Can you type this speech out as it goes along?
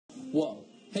Whoa.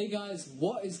 Hey guys,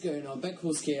 what is going on?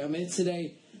 Beckles here. I'm here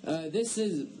today. This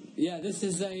is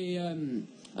a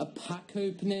pack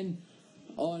opening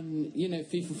on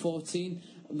FIFA 14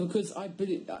 because I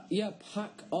believe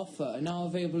pack offer are now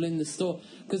available in the store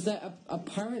because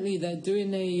apparently they're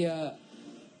doing a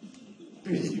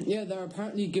they're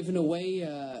apparently giving away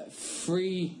 5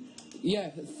 free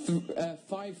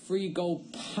gold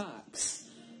packs.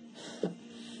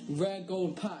 Rare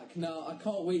gold pack. Now I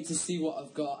can't wait to see what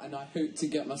I've got, and I hope to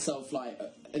get myself like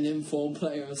an informed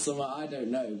player or something. I don't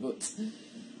know, but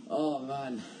oh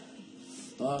man,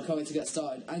 I can't wait to get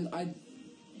started. And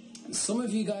some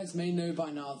of you guys may know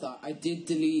by now that I did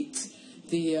delete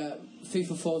the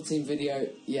FIFA 14 video.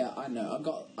 Yeah, I know.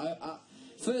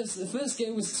 The first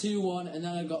game was 2-1, and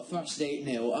then I got thrashed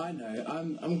 8-0. I know.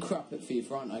 I'm crap at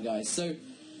FIFA, aren't I, guys? So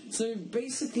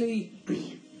basically.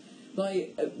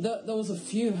 There was a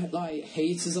few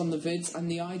haters on the vids, and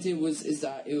the idea is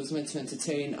that it was meant to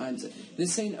entertain, and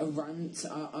this ain't a rant.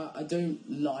 I don't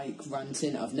like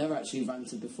ranting. I've never actually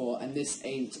ranted before, and this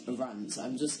ain't a rant. I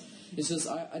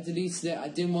deleted it. I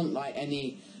didn't want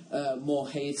any more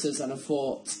haters, and I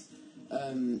thought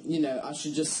I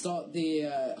should just start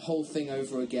the whole thing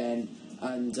over again,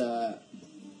 and I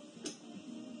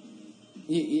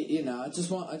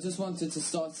just wanted to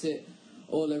start it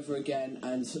all over again,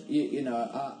 and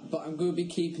but I'm going to be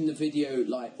keeping the video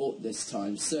up this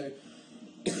time. So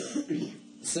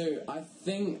I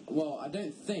think, well, I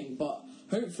don't think, but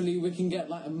hopefully we can get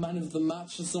a man of the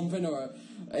match or something, or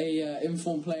a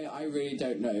informed player. I really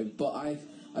don't know, but I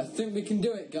think we can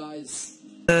do it, guys.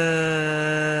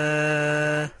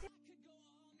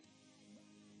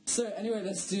 So anyway,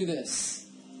 let's do this.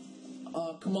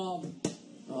 Oh, come on.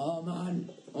 Oh man,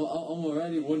 I'm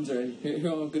already wondering who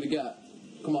I'm going to get.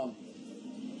 Come on.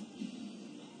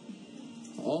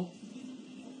 Oh.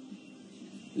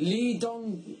 Lee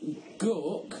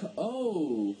Dong-guk.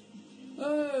 Oh.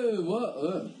 Oh, what?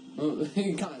 Oh,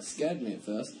 he kind of scared me at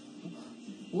first.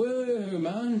 Whoa,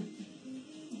 man.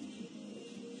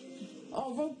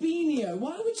 Oh, Robinho.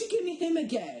 Why would you give me him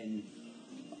again?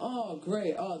 Oh,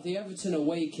 great. Oh, the Everton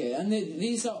away kit. And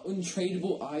these are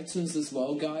untradeable items as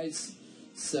well, guys.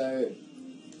 So...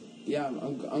 yeah,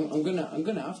 I'm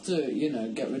gonna have to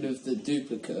get rid of the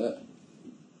duplicate,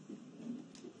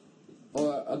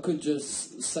 or I could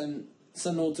just send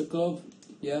all to club.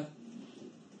 Yeah.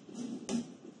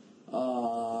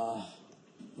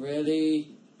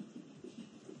 Really?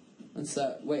 And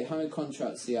so wait, how many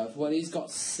contracts do you have? Well, he's got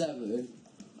 7.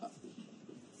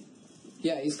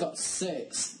 Yeah, he's got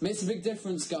 6. Makes a big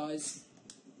difference, guys.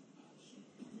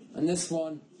 And this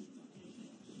one,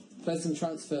 play some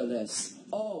transfer list.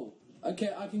 Oh, okay,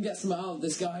 I can get some out of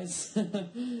this, guys.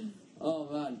 Oh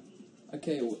man.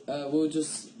 Okay, we'll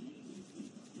just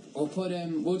put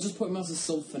him as a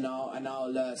sub for now, and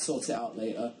I'll sort it out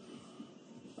later.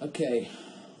 Okay,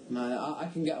 man, I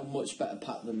can get a much better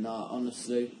pack than that,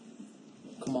 honestly.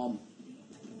 Come on,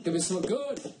 give me something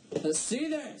good. Let's see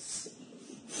this.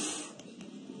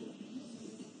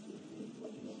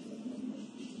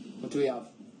 What do we have?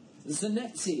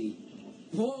 Zanetti.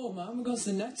 Whoa, man, we got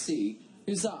Zanetti.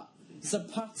 Who's that?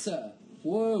 Zapata.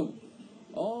 Whoa.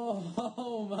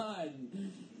 Oh,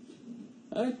 man.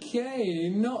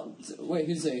 Okay, wait,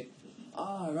 who's he?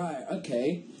 Ah, right,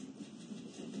 okay.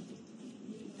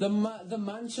 The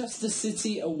Manchester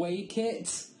City away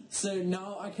kit. So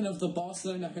now I can have the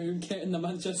Barcelona home kit and the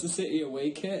Manchester City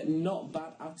away kit. Not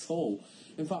bad at all.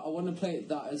 In fact, I want to play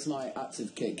that as my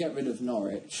active kit. Get rid of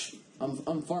Norwich.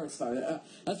 I'm Forest fan.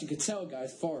 As you can tell,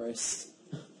 guys, Forest.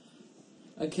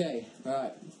 Okay,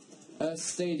 right.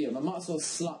 Stadium. I might as well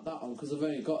slap that on because I've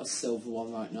only got a silver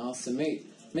one right now. So make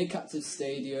active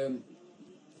stadium,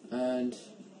 and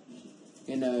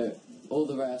all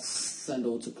the rest send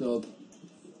all to club.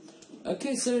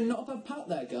 Okay, so not a bad pack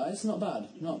there, guys. Not bad,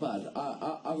 not bad.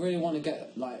 I really want to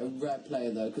get a rare player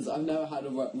though, because I've never had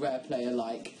a rare player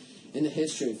in the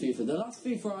history of FIFA. The last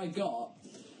FIFA I got,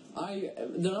 I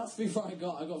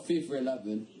got FIFA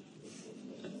 11.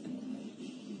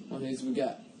 What news we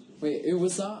get? Wait, who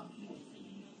was that?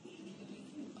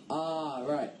 Ah,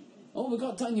 right. Oh, we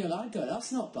got Daniel Agger.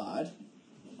 That's not bad.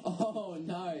 Oh,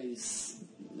 nice.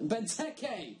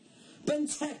 Benteke!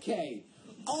 Benteke!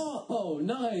 Oh,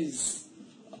 nice.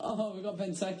 Oh, we got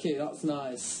Benteke. That's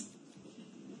nice.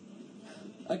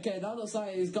 Okay, that looks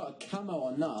like he's got a camo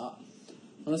on that.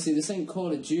 Honestly, this ain't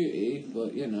Call of Duty,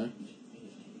 but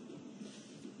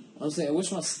honestly, I wish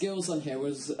my skills on here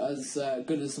was as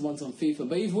good as the ones on FIFA.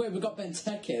 But either way, we got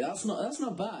Benteke. That's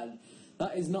not bad.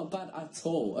 That is not bad at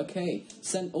all. Okay,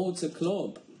 sent all to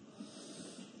club.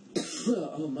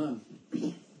 Oh man.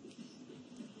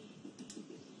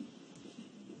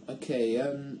 Okay,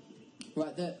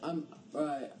 right there,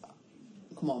 right,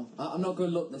 come on, I'm not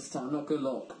gonna look this time, I'm not gonna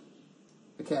look.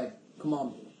 Okay, come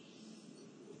on.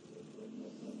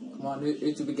 Come on, who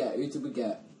did we get,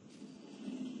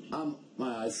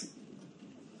 my eyes.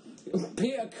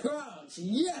 Peter Crouch,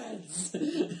 yes!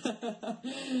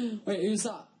 Wait, who's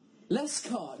that?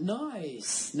 Lescott,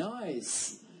 nice.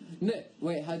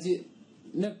 Wait, how do you...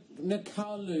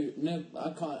 Nakalu, I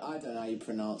don't know how you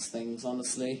pronounce things,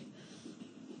 honestly.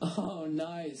 Oh,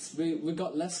 nice. We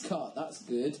got Lescott, that's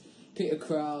good. Peter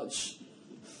Crouch.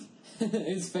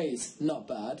 His face, not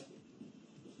bad.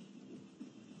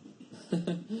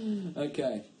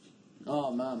 Okay.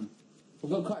 Oh, man.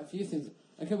 We've got quite a few things.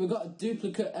 Okay, we've got a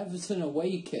duplicate Everton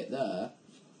away kit there.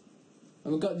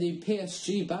 And we've got the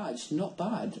PSG badge, not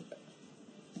bad.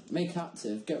 Make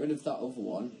active, get rid of that other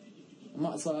one. I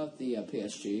might as well have the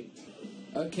PSG.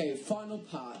 Okay, final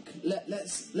pack.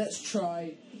 Let's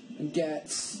try and get...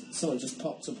 Someone just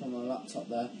popped up on my laptop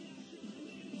there.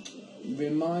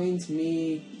 Remind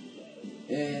me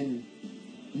in...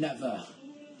 Never.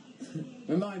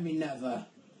 Remind me never.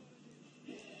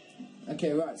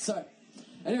 Okay, right, so...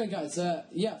 Anyway, guys,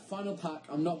 yeah, final pack.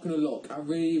 I'm not going to look. I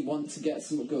really want to get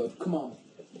something good. Come on.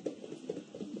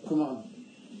 Come on.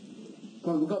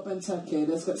 Come on, we've got Benteke.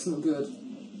 Let's get something good.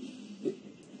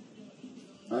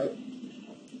 Right.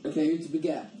 Okay, who did we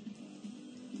get?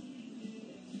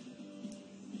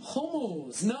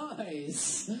 Hummels!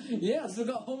 Nice! Yes, we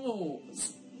got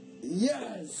Hummels!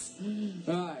 Yes!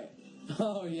 Right.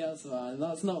 Oh, yes, man.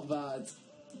 That's not bad.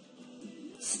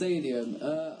 Stadium.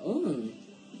 Oh.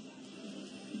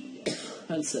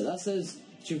 That's it. That says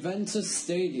Juventus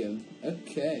Stadium.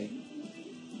 Okay.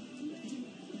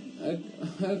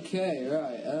 Okay,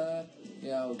 right.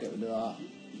 Yeah, I'll get rid of that.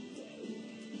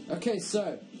 Okay,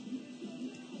 so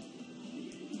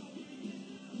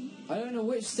I don't know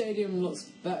which stadium looks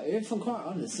better. If I'm quite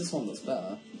honest, this one looks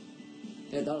better.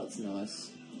 Yeah, that looks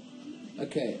nice.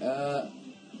 Okay,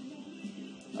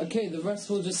 okay, the rest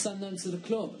will just send them to the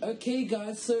club. Okay,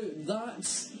 guys, so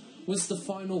that was the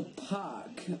final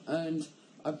pack, and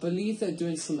I believe they're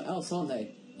doing something else, aren't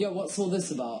they? Yeah, what's all this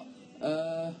about?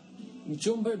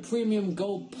 Jumbo Premium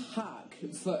Gold Pack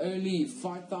for only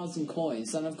 5,000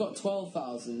 coins, and I've got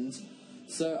 12,000,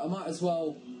 so I might as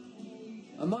well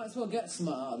get some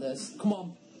out of this. Come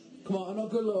on, I'm not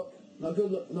good look, not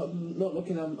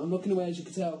looking. I'm looking away, as you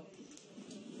can tell.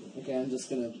 Okay, I'm just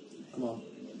gonna. Come on.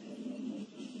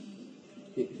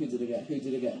 Who did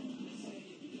I get?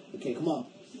 Okay, come on.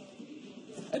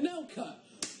 Anelka.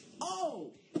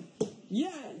 Oh,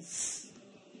 yes,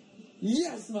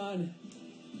 man.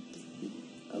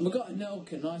 We got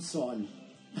Anelka, nice one.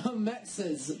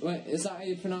 Mexes, wait, is that how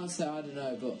you pronounce it? I don't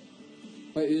know, but...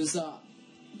 Wait, who's that?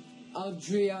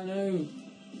 Adriano.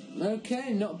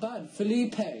 Okay, not bad.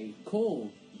 Felipe,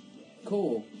 cool.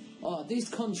 Oh, these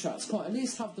contracts, come on, at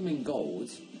least have them in gold.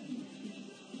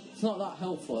 It's not that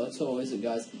helpful at all, is it,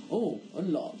 guys? Oh,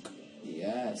 unlock.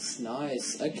 Yes,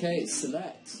 nice. Okay,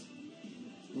 select.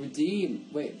 Redeem.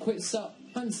 Wait, quick sell.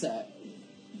 Handset.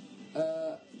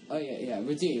 Oh yeah,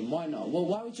 redeem, why not? Well,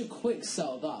 why would you quick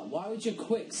sell that? Why would you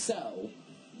quick sell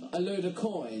a load of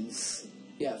coins,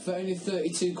 yeah, for only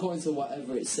 32 coins or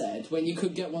whatever it said, when you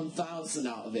could get 1,000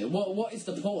 out of it? What is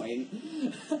the point?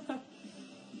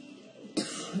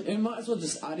 You might as well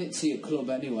just add it to your club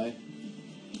anyway.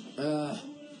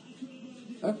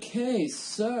 Okay,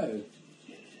 so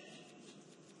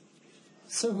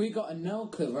we got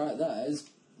Anelka right there. It's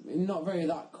not very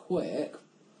that quick.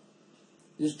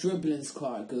 His dribbling's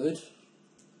quite good.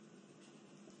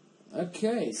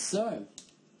 Okay, so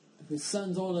if we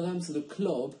send all of them to the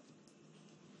club,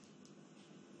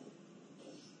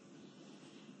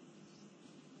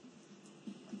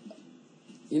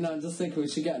 you know, I'm just thinking we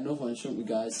should get another one, shouldn't we,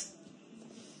 guys?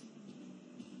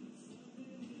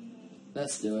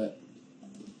 Let's do it.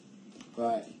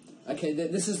 Right. Okay,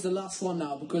 this is the last one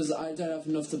now because I don't have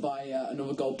enough to buy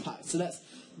another gold pack. So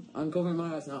I'm covering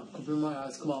my eyes now. Covering my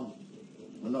eyes. Come on.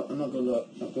 I'm not gonna look.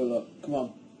 Come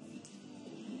on.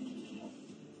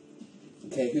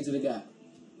 Okay, who did I get?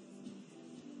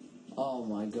 Oh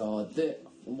my god.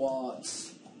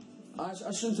 What? I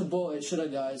shouldn't have bought it, should I,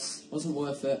 guys? Wasn't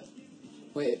worth it.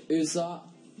 Wait, who's that?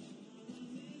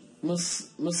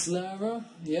 Muslera?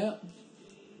 Yeah.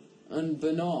 And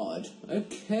Bernard.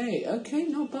 Okay,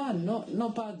 not bad.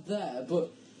 Not bad there,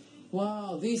 but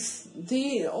wow,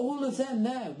 all of them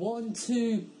there. 1,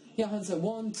 2, yeah, I'd say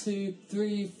 1, 2,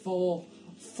 3, 4,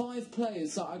 5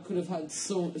 players that I could have had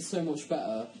so much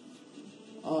better.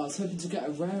 Oh, I was hoping to get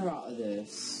a rare out of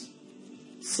this.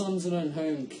 Sunderland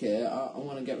home kit. I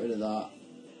want to get rid of that.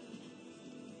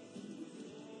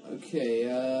 Okay,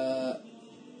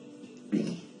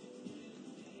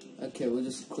 okay, we'll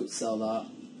just quick sell that.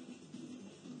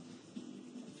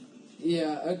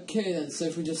 Yeah, okay then, so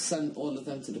if we just send all of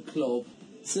them to the club.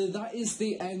 So that is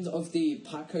the end of the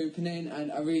pack opening,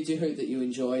 and I really do hope that you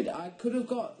enjoyed. I could have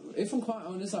got, if I'm quite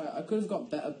honest, I could have got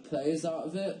better players out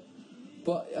of it,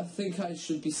 but I think I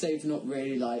should be saving up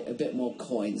really, like, a bit more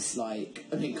coins. Like,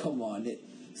 I mean, come on,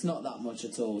 it's not that much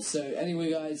at all. So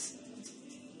anyway, guys,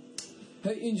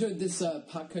 hope you enjoyed this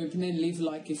pack opening. Leave a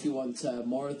like if you want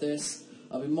more of this.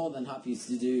 I'll be more than happy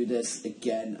to do this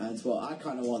again, and well, I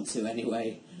kind of want to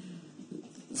anyway.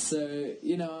 So,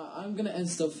 you know, I'm going to end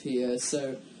stuff here.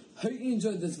 So, hope you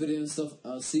enjoyed this video and stuff.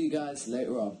 I'll see you guys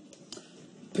later on.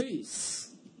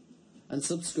 Peace. And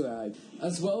subscribe.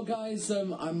 As well, guys,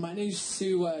 I managed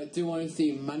to do one of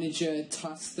the manager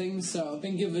task things. So, I've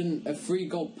been given a free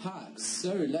gold pack.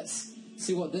 So, let's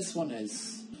see what this one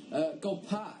is. Gold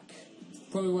pack.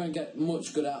 Probably won't get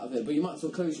much good out of it, but you might as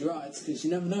well close your eyes, because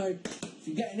you never know. If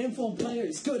you get an informed player,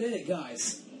 it's good, isn't it,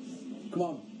 guys? Come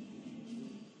on.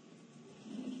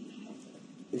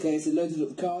 Okay, so loaded up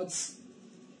the cards.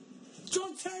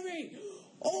 John Terry!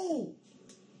 Oh!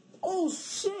 Oh,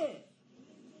 shit!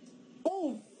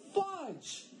 Oh,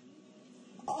 fudge!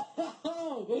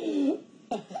 Oh,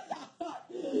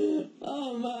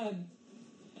 oh man!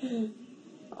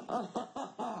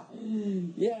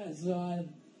 Yes, man.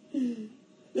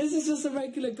 This is just a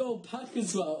regular gold pack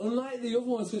as well, unlike the other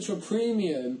ones which were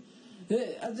premium.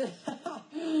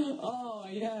 Oh,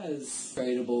 yes.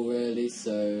 Tradable, really,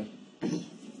 so...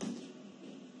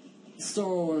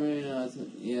 Store Arena,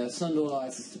 yeah, send all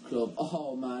items to club.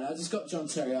 Oh man, I just got John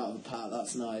Terry out of the pack,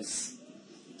 that's nice.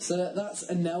 So that's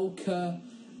Anelka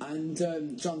and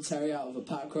John Terry out of a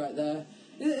pack right there.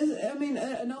 I mean,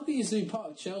 Anelka used to be part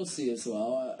of Chelsea as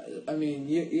well. I mean,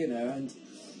 you know, and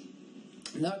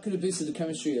that could have boosted the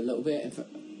chemistry a little bit.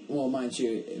 Well, mind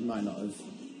you, it might not have.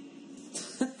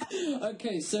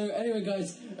 Okay, so anyway,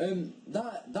 guys,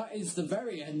 that is the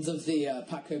very end of the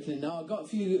pack opening. Now I've got a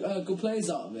few good plays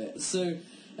out of it. So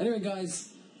anyway,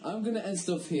 guys, I'm gonna end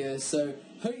stuff here. So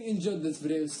hope you enjoyed this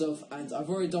video and stuff, and I've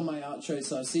already done my outro.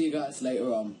 So I'll see you guys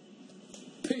later on.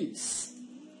 Peace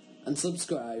and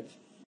subscribe.